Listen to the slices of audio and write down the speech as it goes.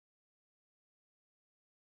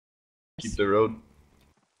Keep the road.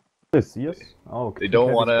 They see us? Oh, okay. They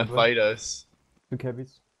don't want to fight us. 2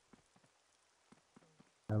 cabbies.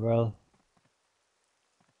 Yeah, well.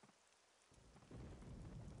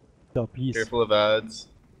 Stop, please. Careful of ads.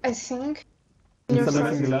 I think.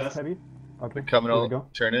 Installation the last cabby. Okay. They're coming here we out. go.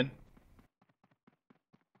 Turn in.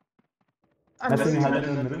 I'm Messing looking had at it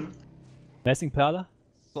in the middle. Messing Perla.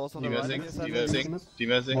 Source on the right. Demessing.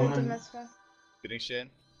 Demessing. the Messer. Getting Shan.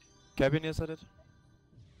 Cabin near sided.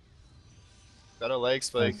 Got a leg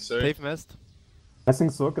spike, Nice. sorry. Cave mist. Messing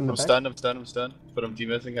Sork in the I'm back. stunned, I'm stunned, I'm stunned. But I'm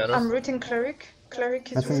demessing I'm Haros. rooting Cleric. Cleric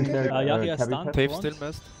is Messing rooting. Cleric. Yeah, he has cabby stunned. pet. Cave Once. still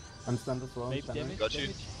mist. I'm stunned as well. Maybe Standing. damage. Got you.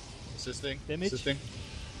 Damage. Assisting. Damage. Assisting.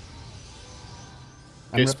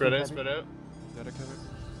 I'm Okay, repping spread out, cabby. spread out. The other cabin.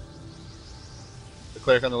 The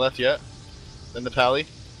cleric on the left, yeah. Then the pally.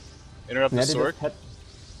 Interrupt the Netted sword. is pet.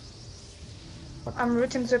 I'm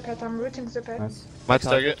rooting the pet. I'm rooting the pet. Nice. My Next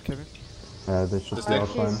target. Kevin. They should Just be take- out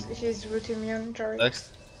fine. He's root immune, Jory. Next.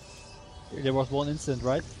 There was one incident,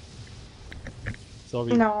 right?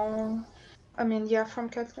 Sorry. No. I mean, yeah, from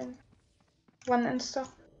Kathleen. One insta.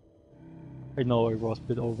 I know it was a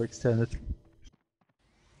bit overextended.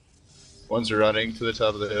 One's running to the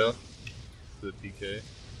top of the hill. To the PK.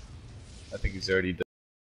 I think he's already dead.